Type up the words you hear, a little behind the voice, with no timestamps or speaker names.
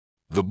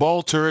The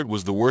ball turret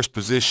was the worst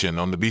position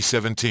on the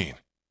B-17.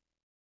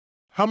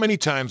 How many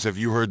times have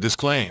you heard this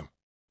claim?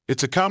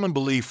 It's a common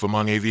belief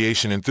among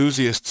aviation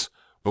enthusiasts,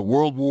 but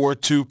World War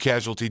II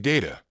casualty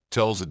data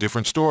tells a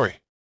different story.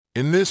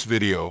 In this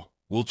video,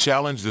 we'll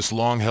challenge this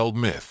long-held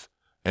myth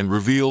and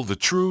reveal the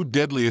true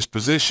deadliest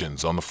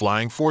positions on the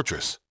Flying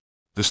Fortress.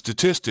 The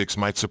statistics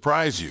might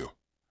surprise you,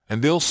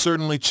 and they'll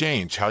certainly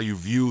change how you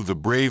view the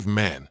brave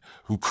men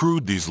who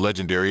crewed these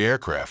legendary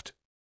aircraft.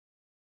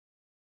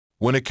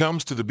 When it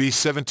comes to the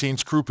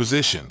B-17's crew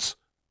positions,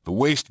 the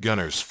waist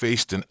gunners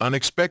faced an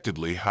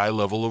unexpectedly high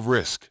level of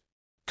risk.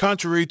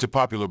 Contrary to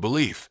popular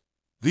belief,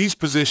 these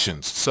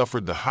positions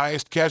suffered the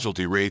highest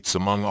casualty rates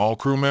among all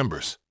crew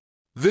members.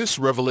 This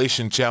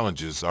revelation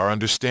challenges our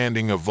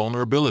understanding of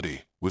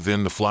vulnerability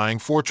within the Flying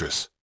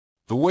Fortress.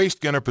 The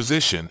waist gunner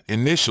position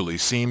initially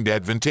seemed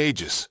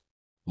advantageous.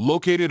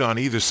 Located on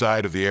either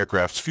side of the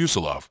aircraft's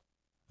fuselage,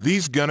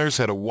 these gunners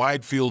had a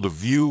wide field of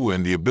view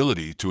and the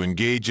ability to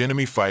engage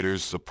enemy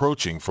fighters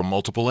approaching from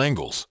multiple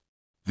angles.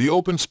 The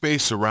open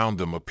space around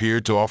them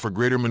appeared to offer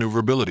greater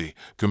maneuverability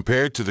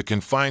compared to the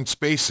confined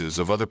spaces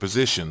of other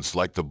positions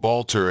like the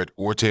ball turret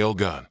or tail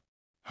gun.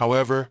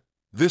 However,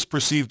 this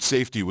perceived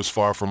safety was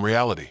far from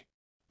reality.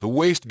 The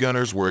waist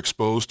gunners were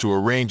exposed to a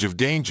range of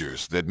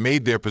dangers that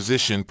made their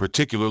position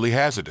particularly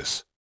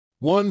hazardous.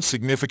 One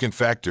significant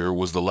factor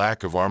was the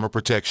lack of armor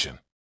protection.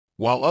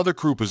 While other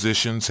crew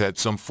positions had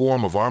some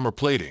form of armor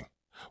plating,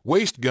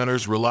 waist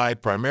gunners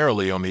relied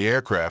primarily on the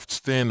aircraft's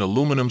thin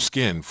aluminum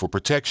skin for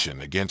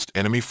protection against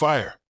enemy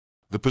fire.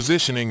 The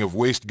positioning of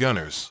waist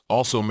gunners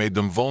also made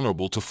them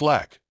vulnerable to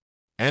flak.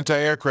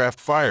 Anti-aircraft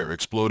fire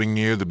exploding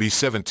near the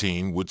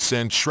B-17 would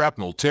send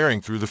shrapnel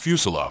tearing through the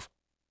fuselage,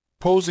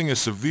 posing a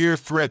severe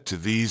threat to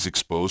these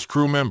exposed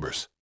crew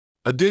members.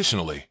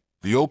 Additionally,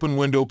 the open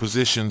window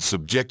position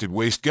subjected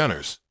waist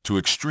gunners to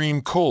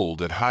extreme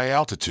cold at high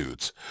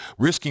altitudes,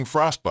 risking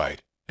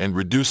frostbite and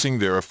reducing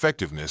their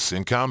effectiveness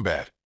in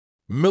combat.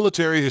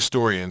 Military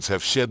historians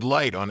have shed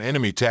light on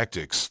enemy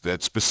tactics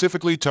that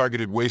specifically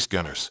targeted waist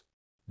gunners.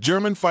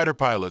 German fighter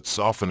pilots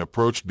often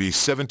approached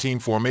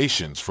B-17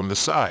 formations from the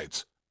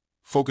sides,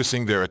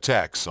 focusing their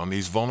attacks on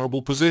these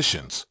vulnerable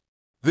positions.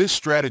 This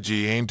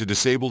strategy aimed to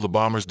disable the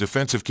bomber's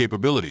defensive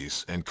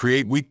capabilities and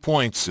create weak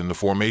points in the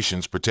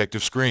formation's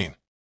protective screen.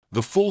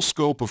 The full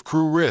scope of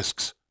crew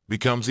risks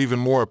becomes even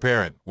more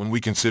apparent when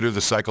we consider the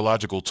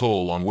psychological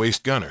toll on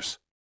waist gunners.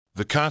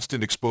 The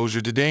constant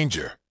exposure to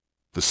danger,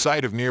 the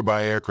sight of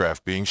nearby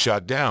aircraft being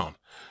shot down,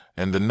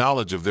 and the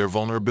knowledge of their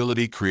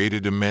vulnerability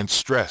created immense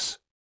stress.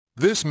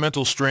 This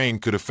mental strain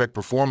could affect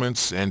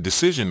performance and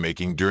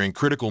decision-making during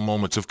critical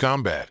moments of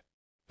combat.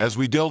 As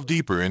we delve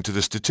deeper into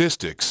the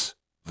statistics,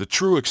 the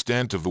true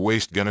extent of the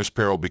waist gunner's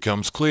peril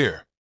becomes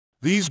clear.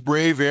 These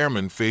brave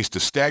airmen faced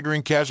a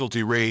staggering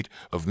casualty rate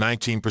of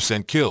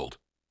 19% killed,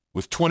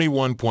 with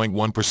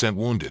 21.1%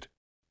 wounded,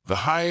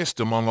 the highest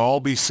among all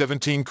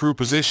B-17 crew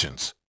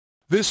positions.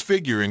 This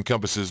figure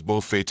encompasses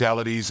both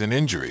fatalities and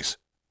injuries,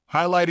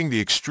 highlighting the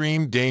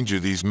extreme danger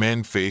these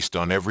men faced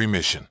on every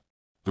mission.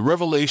 The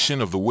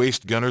revelation of the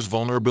waist gunner's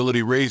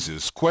vulnerability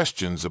raises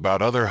questions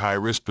about other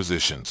high-risk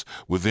positions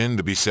within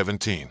the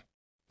B-17.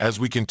 As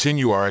we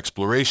continue our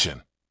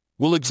exploration,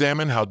 we'll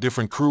examine how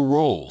different crew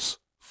roles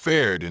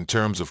fared in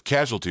terms of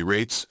casualty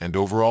rates and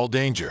overall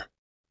danger.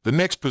 The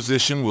next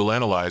position we'll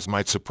analyze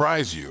might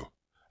surprise you,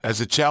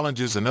 as it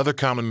challenges another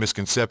common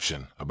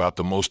misconception about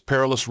the most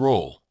perilous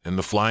role in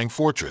the Flying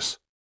Fortress.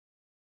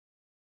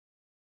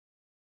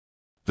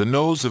 The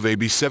nose of a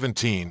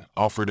B-17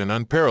 offered an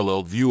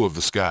unparalleled view of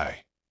the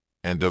sky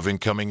and of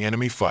incoming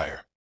enemy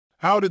fire.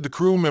 How did the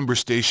crew members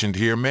stationed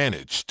here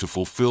manage to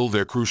fulfill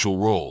their crucial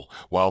role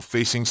while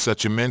facing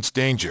such immense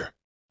danger?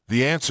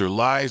 The answer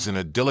lies in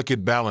a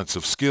delicate balance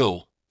of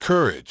skill,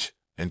 courage,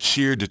 and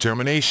sheer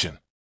determination.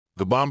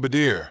 The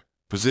bombardier,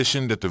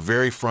 positioned at the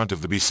very front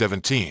of the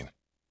B-17,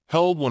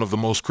 held one of the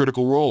most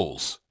critical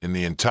roles in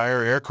the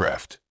entire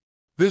aircraft.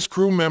 This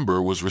crew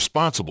member was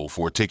responsible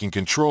for taking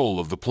control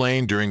of the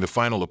plane during the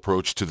final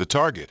approach to the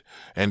target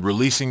and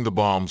releasing the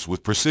bombs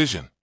with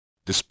precision.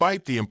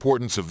 Despite the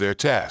importance of their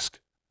task,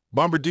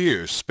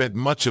 bombardiers spent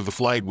much of the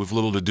flight with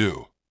little to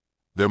do,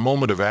 their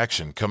moment of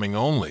action coming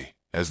only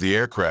as the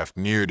aircraft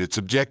neared its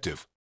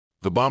objective.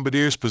 The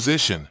bombardier's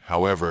position,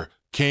 however,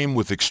 came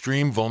with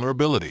extreme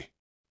vulnerability.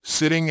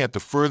 Sitting at the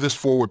furthest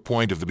forward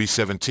point of the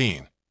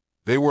B-17,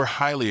 they were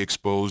highly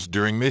exposed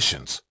during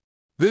missions.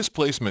 This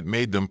placement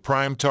made them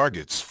prime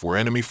targets for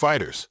enemy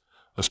fighters,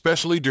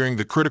 especially during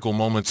the critical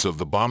moments of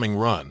the bombing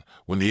run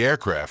when the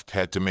aircraft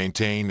had to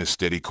maintain a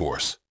steady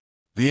course.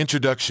 The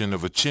introduction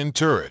of a chin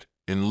turret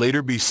in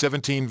later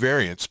B-17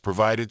 variants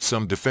provided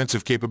some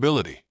defensive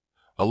capability,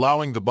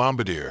 allowing the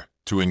bombardier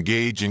to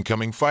engage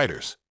incoming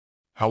fighters.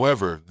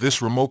 However,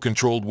 this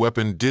remote-controlled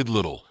weapon did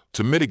little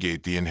to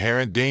mitigate the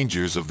inherent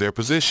dangers of their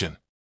position.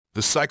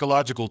 The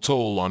psychological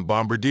toll on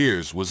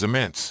bombardiers was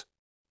immense.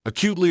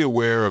 Acutely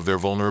aware of their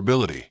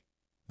vulnerability,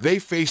 they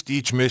faced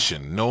each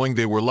mission knowing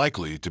they were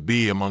likely to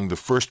be among the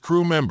first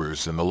crew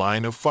members in the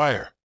line of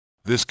fire.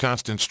 This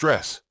constant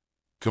stress,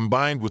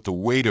 combined with the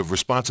weight of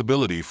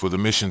responsibility for the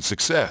mission's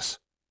success,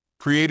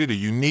 created a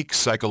unique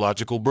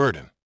psychological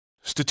burden.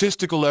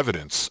 Statistical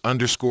evidence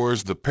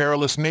underscores the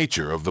perilous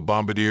nature of the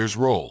bombardier's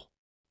role.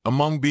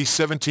 Among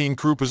B-17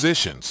 crew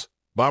positions,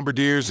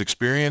 bombardiers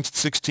experienced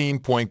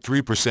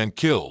 16.3%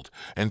 killed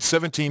and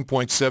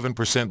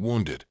 17.7%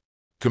 wounded.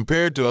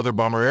 Compared to other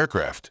bomber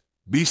aircraft,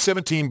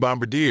 B-17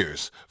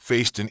 bombardiers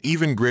faced an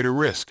even greater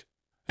risk,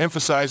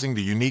 emphasizing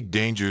the unique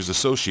dangers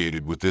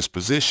associated with this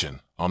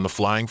position on the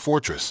flying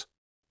fortress.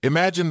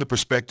 Imagine the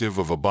perspective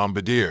of a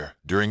bombardier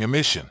during a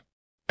mission.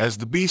 As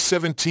the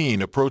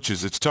B-17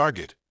 approaches its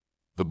target,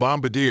 the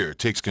bombardier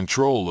takes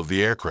control of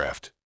the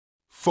aircraft.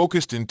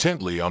 Focused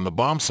intently on the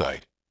bomb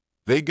site,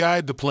 they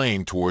guide the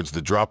plane towards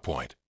the drop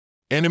point.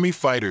 Enemy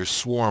fighters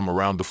swarm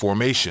around the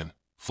formation,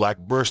 flak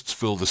bursts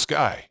fill the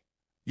sky,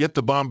 yet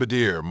the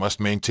bombardier must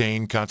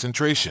maintain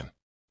concentration.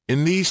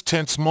 In these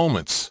tense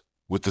moments,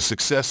 with the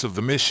success of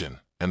the mission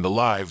and the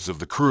lives of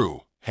the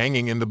crew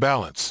hanging in the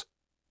balance,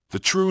 the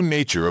true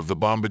nature of the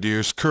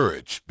bombardier's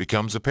courage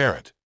becomes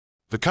apparent.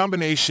 The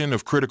combination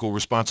of critical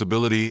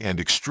responsibility and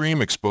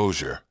extreme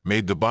exposure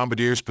made the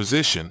bombardier's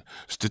position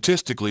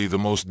statistically the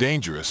most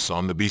dangerous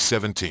on the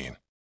B-17.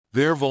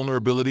 Their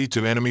vulnerability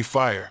to enemy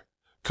fire,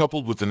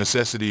 coupled with the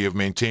necessity of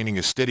maintaining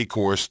a steady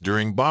course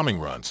during bombing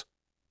runs,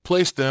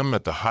 placed them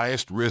at the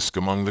highest risk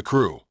among the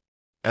crew.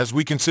 As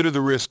we consider the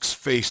risks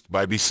faced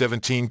by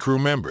B-17 crew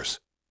members,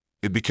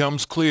 it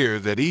becomes clear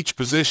that each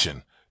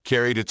position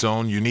carried its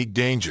own unique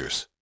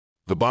dangers.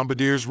 The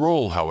bombardier's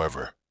role,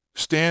 however,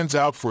 stands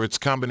out for its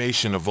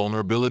combination of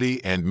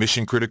vulnerability and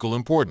mission-critical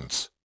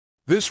importance.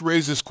 This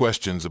raises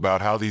questions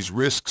about how these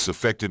risks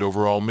affected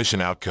overall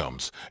mission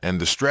outcomes and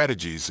the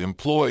strategies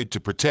employed to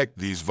protect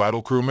these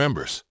vital crew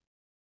members.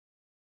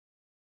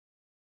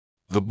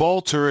 The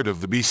ball turret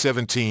of the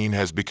B-17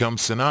 has become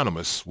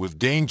synonymous with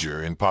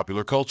danger in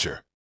popular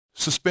culture.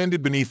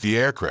 Suspended beneath the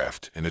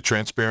aircraft in a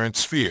transparent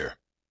sphere,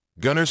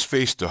 gunners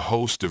faced a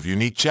host of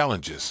unique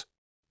challenges.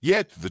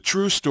 Yet, the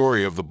true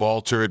story of the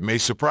ball turret may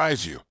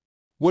surprise you.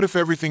 What if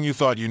everything you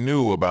thought you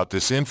knew about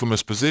this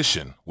infamous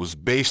position was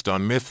based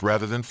on myth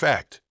rather than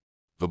fact?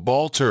 The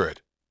ball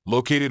turret,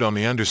 located on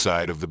the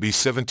underside of the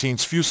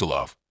B-17's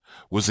fuselage,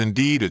 was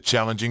indeed a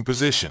challenging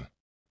position.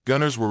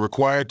 Gunners were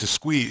required to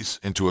squeeze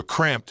into a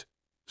cramped,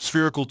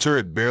 spherical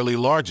turret barely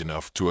large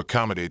enough to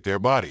accommodate their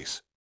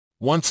bodies.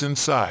 Once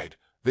inside,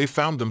 they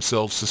found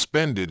themselves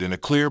suspended in a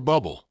clear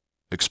bubble,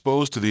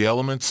 exposed to the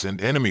elements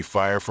and enemy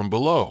fire from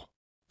below.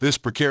 This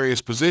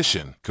precarious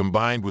position,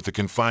 combined with the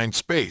confined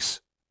space,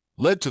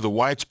 led to the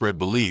widespread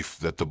belief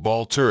that the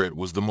ball turret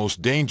was the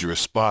most dangerous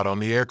spot on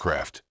the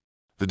aircraft.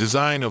 The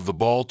design of the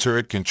ball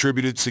turret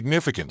contributed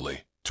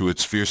significantly to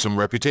its fearsome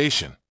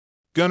reputation.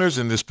 Gunners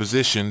in this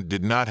position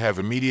did not have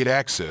immediate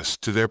access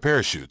to their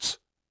parachutes,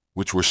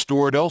 which were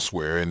stored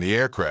elsewhere in the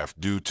aircraft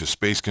due to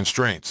space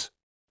constraints.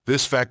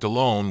 This fact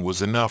alone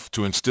was enough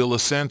to instill a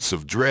sense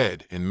of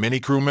dread in many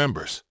crew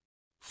members.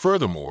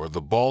 Furthermore,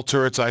 the ball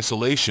turret's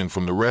isolation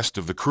from the rest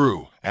of the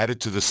crew added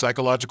to the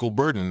psychological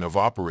burden of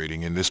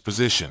operating in this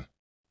position.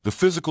 The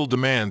physical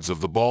demands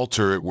of the ball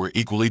turret were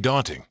equally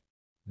daunting.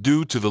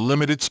 Due to the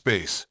limited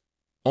space,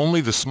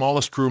 only the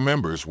smallest crew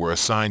members were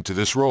assigned to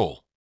this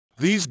role.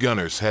 These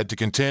gunners had to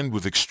contend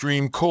with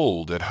extreme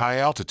cold at high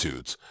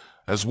altitudes,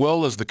 as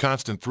well as the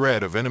constant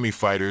threat of enemy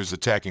fighters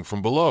attacking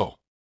from below.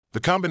 The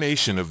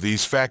combination of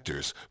these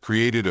factors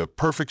created a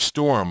perfect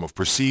storm of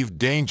perceived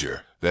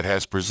danger that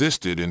has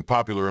persisted in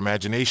popular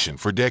imagination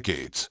for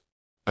decades.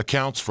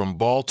 Accounts from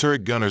ball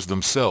turret gunners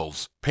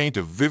themselves paint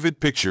a vivid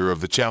picture of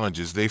the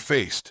challenges they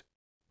faced.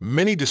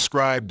 Many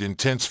described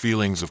intense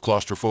feelings of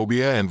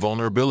claustrophobia and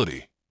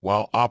vulnerability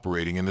while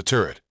operating in the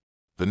turret.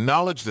 The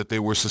knowledge that they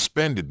were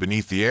suspended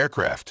beneath the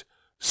aircraft,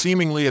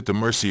 seemingly at the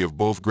mercy of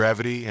both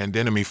gravity and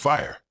enemy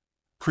fire,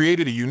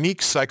 created a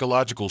unique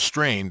psychological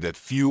strain that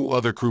few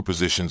other crew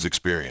positions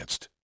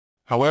experienced.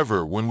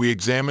 However, when we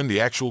examine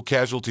the actual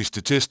casualty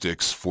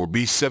statistics for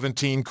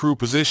B-17 crew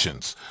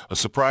positions, a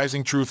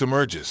surprising truth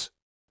emerges.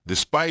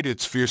 Despite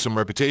its fearsome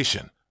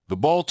reputation, the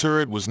ball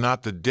turret was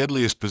not the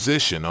deadliest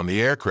position on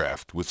the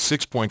aircraft, with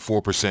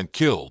 6.4%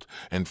 killed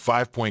and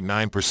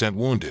 5.9%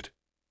 wounded.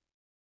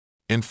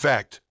 In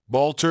fact,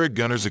 ball turret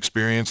gunners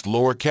experienced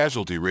lower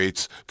casualty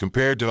rates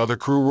compared to other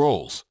crew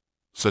roles,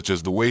 such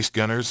as the waist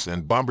gunners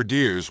and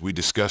bombardiers we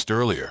discussed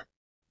earlier.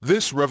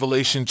 This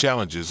revelation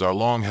challenges our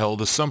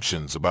long-held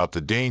assumptions about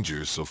the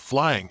dangers of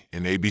flying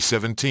in a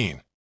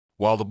B-17.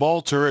 While the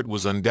ball turret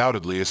was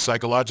undoubtedly a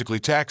psychologically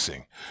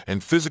taxing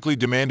and physically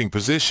demanding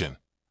position,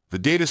 the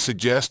data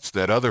suggests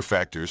that other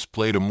factors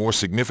played a more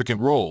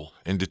significant role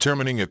in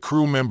determining a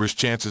crew member's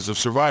chances of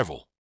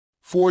survival.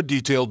 For a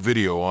detailed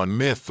video on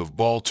myth of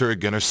ball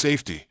turret gunner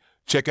safety,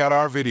 check out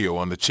our video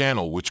on the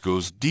channel which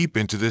goes deep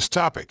into this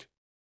topic.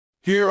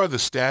 Here are the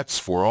stats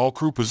for all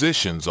crew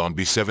positions on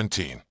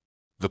B-17.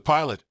 The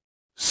pilot,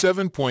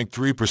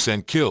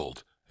 7.3%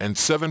 killed and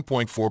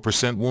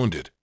 7.4%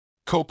 wounded.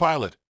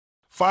 Co-pilot,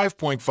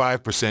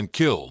 5.5%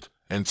 killed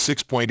and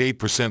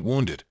 6.8%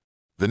 wounded.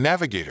 The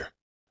navigator,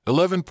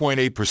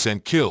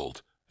 11.8%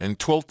 killed and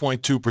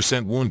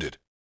 12.2% wounded.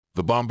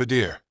 The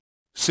bombardier,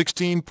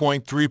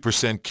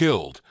 16.3%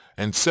 killed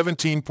and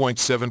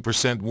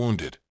 17.7%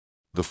 wounded.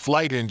 The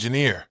flight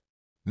engineer,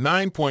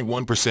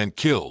 9.1%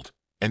 killed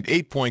and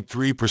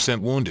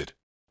 8.3% wounded.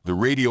 The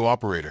radio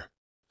operator,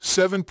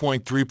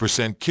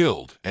 7.3%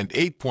 killed and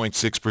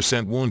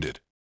 8.6% wounded.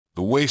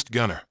 The waist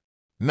gunner,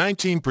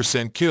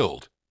 19%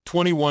 killed,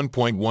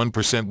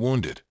 21.1%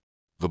 wounded.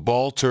 The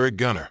ball turret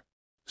gunner,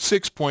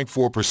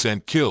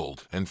 6.4%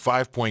 killed and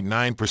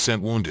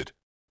 5.9% wounded.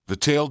 The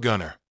tail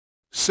gunner,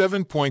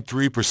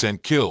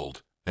 7.3%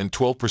 killed and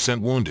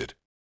 12% wounded.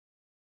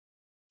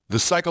 The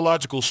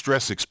psychological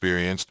stress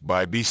experienced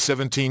by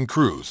B-17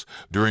 crews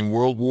during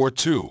World War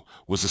II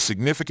was a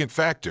significant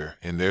factor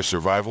in their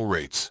survival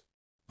rates.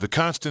 The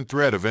constant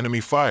threat of enemy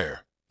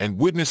fire and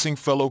witnessing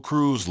fellow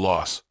crews'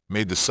 loss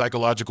made the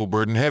psychological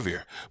burden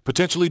heavier,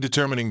 potentially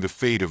determining the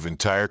fate of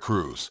entire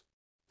crews.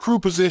 Crew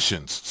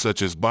positions,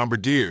 such as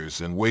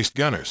bombardiers and waist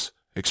gunners,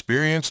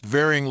 experienced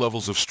varying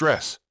levels of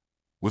stress,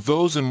 with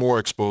those in more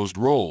exposed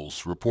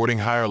roles reporting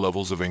higher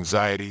levels of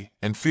anxiety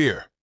and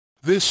fear.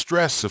 This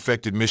stress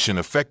affected mission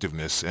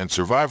effectiveness and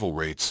survival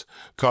rates,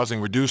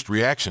 causing reduced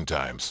reaction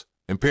times,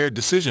 impaired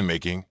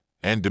decision-making,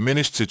 and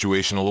diminished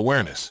situational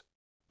awareness.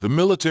 The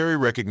military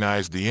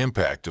recognized the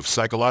impact of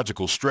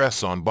psychological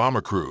stress on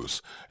bomber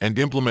crews and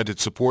implemented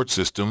support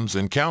systems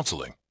and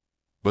counseling.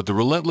 But the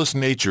relentless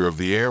nature of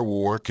the air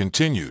war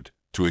continued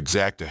to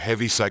exact a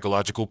heavy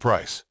psychological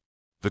price.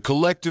 The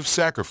collective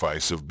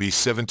sacrifice of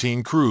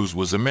B-17 crews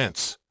was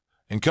immense,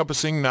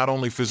 encompassing not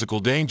only physical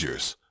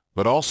dangers,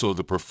 but also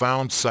the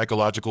profound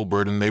psychological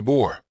burden they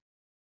bore.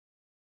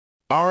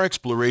 Our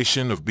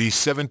exploration of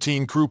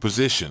B-17 crew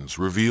positions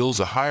reveals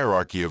a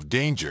hierarchy of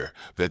danger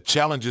that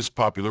challenges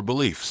popular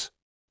beliefs.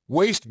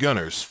 Waist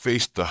gunners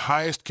faced the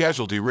highest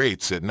casualty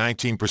rates at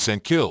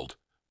 19% killed,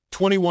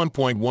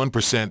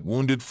 21.1%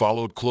 wounded,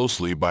 followed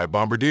closely by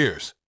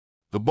bombardiers.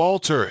 The ball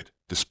turret,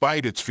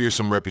 despite its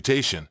fearsome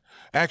reputation,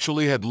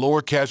 actually had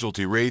lower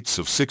casualty rates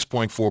of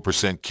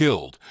 6.4%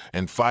 killed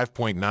and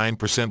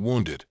 5.9%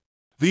 wounded.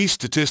 These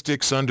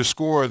statistics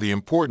underscore the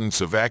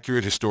importance of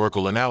accurate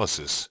historical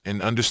analysis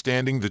in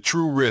understanding the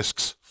true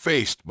risks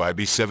faced by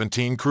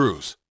B-17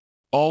 crews.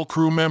 All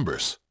crew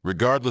members,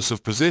 regardless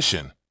of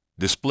position,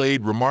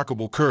 displayed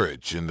remarkable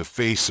courage in the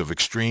face of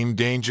extreme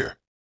danger.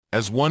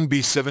 As one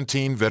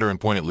B-17 veteran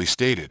poignantly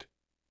stated,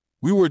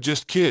 "We were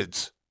just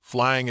kids,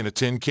 flying in a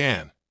tin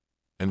can,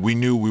 and we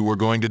knew we were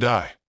going to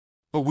die.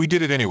 But we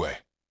did it anyway."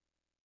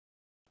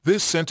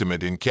 This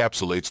sentiment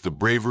encapsulates the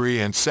bravery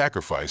and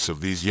sacrifice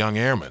of these young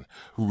airmen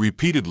who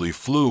repeatedly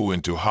flew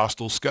into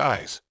hostile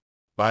skies.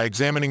 By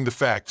examining the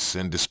facts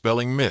and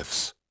dispelling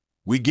myths,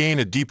 we gain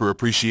a deeper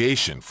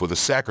appreciation for the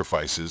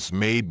sacrifices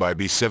made by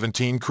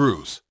B-17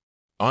 crews.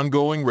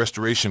 Ongoing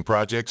restoration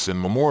projects and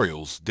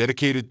memorials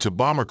dedicated to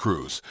bomber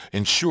crews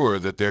ensure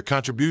that their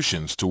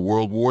contributions to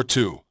World War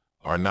II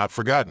are not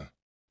forgotten.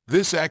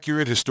 This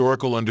accurate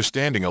historical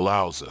understanding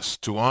allows us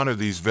to honor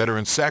these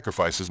veterans'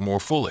 sacrifices more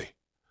fully,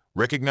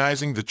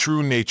 recognizing the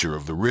true nature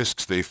of the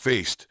risks they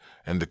faced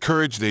and the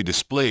courage they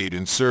displayed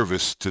in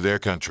service to their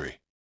country.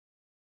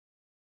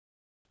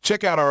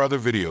 Check out our other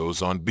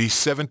videos on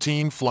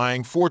B-17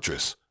 Flying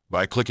Fortress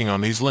by clicking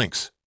on these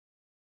links.